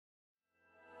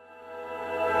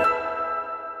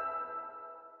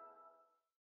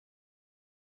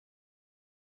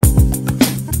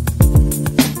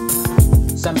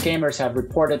gamers have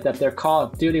reported that their Call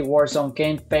of Duty Warzone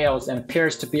game fails and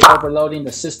appears to be overloading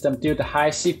the system due to high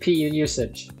CPU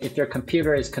usage. If your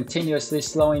computer is continuously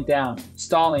slowing down,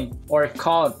 stalling, or if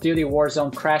Call of Duty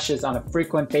Warzone crashes on a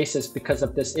frequent basis because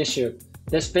of this issue,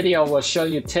 this video will show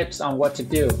you tips on what to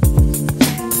do.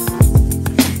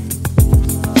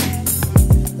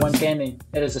 When gaming,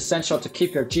 it is essential to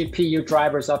keep your GPU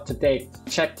drivers up to date.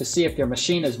 Check to see if your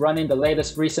machine is running the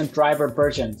latest recent driver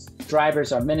versions.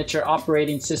 Drivers are miniature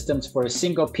operating systems for a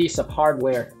single piece of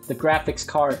hardware. The graphics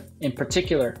card, in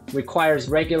particular, requires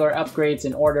regular upgrades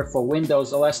in order for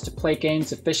Windows OS to play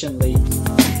games efficiently.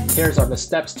 Here are the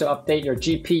steps to update your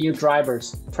GPU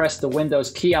drivers. Press the Windows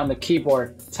key on the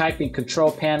keyboard, type in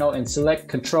Control Panel and select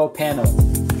Control Panel.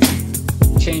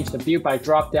 Change the view by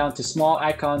drop down to small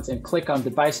icons and click on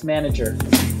Device Manager.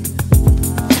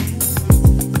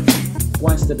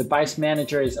 Once the Device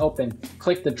Manager is open,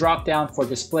 click the drop down for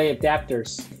Display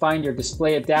Adapters. Find your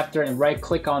display adapter and right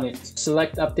click on it.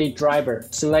 Select Update Driver.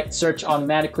 Select Search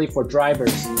automatically for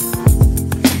drivers.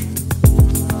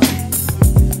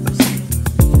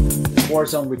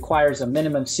 Warzone requires a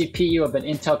minimum CPU of an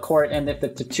Intel Core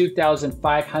i5 to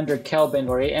 2500 Kelvin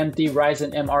or AMD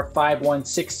Ryzen MR5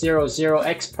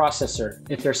 1600X processor.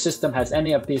 If your system has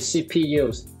any of these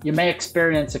CPUs, you may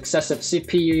experience excessive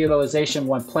CPU utilization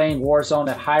when playing Warzone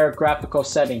at higher graphical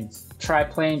settings. Try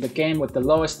playing the game with the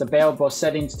lowest available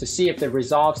settings to see if it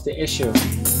resolves the issue.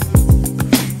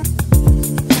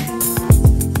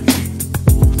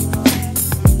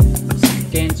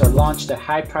 Games are launched at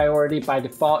high priority by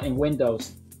default in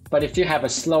Windows, but if you have a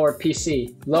slower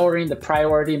PC, lowering the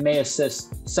priority may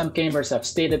assist. Some gamers have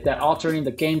stated that altering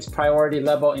the game's priority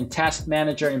level in Task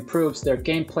Manager improves their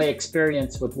gameplay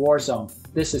experience with Warzone.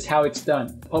 This is how it's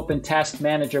done. Open Task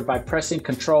Manager by pressing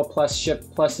Control plus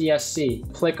Shift plus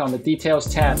ESC. Click on the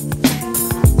Details tab.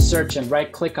 Search and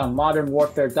right-click on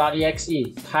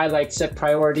modernwarfare.exe. Highlight Set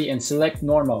Priority and select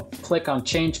Normal. Click on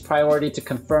Change Priority to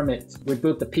confirm it.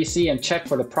 Reboot the PC and check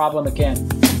for the problem again.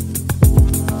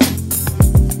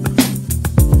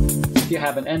 If you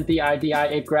have an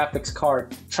NVIDIA graphics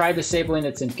card, try disabling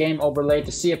its in-game overlay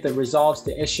to see if it resolves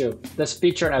the issue. This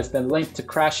feature has been linked to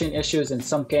crashing issues in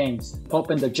some games.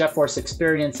 Open the GeForce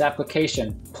Experience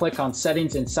application. Click on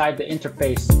Settings inside the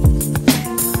interface.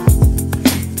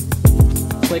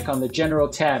 Click on the General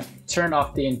tab. Turn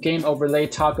off the in-game overlay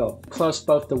toggle. Close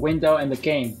both the window and the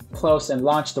game. Close and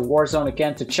launch the Warzone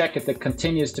again to check if it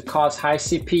continues to cause high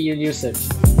CPU usage.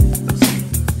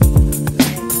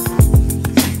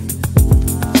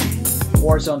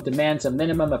 Warzone demands a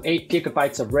minimum of 8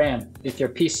 GB of RAM. If your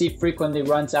PC frequently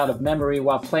runs out of memory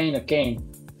while playing a game,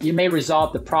 you may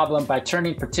resolve the problem by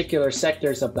turning particular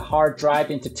sectors of the hard drive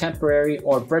into temporary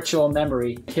or virtual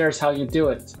memory. Here's how you do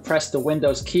it. Press the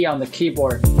Windows key on the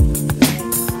keyboard.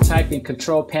 Type in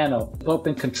Control Panel.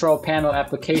 Open Control Panel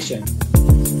application.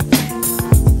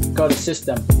 Go to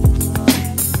System.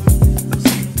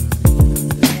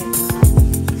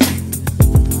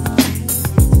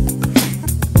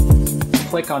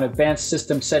 Click on Advanced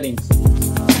System Settings.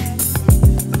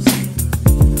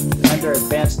 Under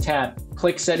Advanced tab,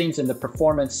 click Settings in the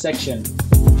Performance section.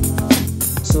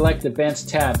 Select Advanced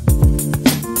tab.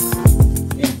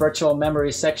 In Virtual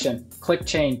Memory section, click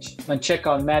Change. Uncheck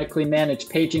Automatically Manage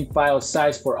Paging File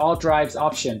Size for all drives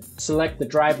option. Select the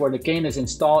drive where the game is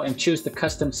installed and choose the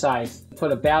custom size.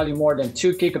 Put a value more than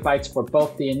 2 GB for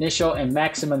both the initial and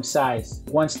maximum size.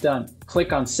 Once done,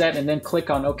 click on Set and then click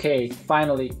on OK.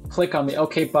 Finally, click on the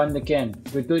OK button again.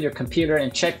 Reboot your computer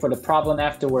and check for the problem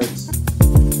afterwards.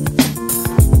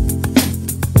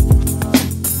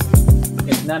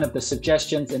 If none of the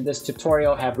suggestions in this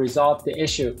tutorial have resolved the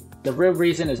issue, the real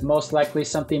reason is most likely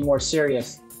something more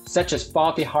serious, such as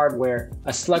faulty hardware,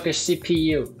 a sluggish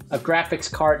CPU, a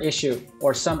graphics card issue,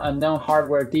 or some unknown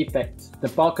hardware defect. The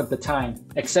bulk of the time,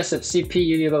 excessive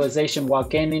CPU utilization while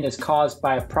gaming is caused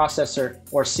by a processor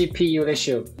or CPU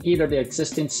issue. Either the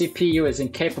existing CPU is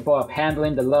incapable of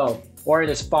handling the load, or it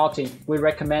is faulty. We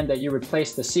recommend that you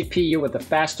replace the CPU with a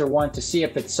faster one to see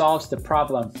if it solves the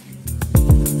problem.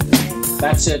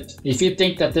 That's it. If you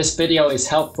think that this video is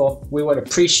helpful, we would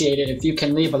appreciate it if you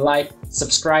can leave a like,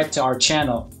 subscribe to our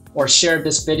channel, or share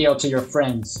this video to your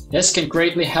friends. This can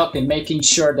greatly help in making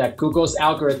sure that Google's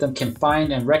algorithm can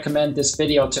find and recommend this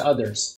video to others.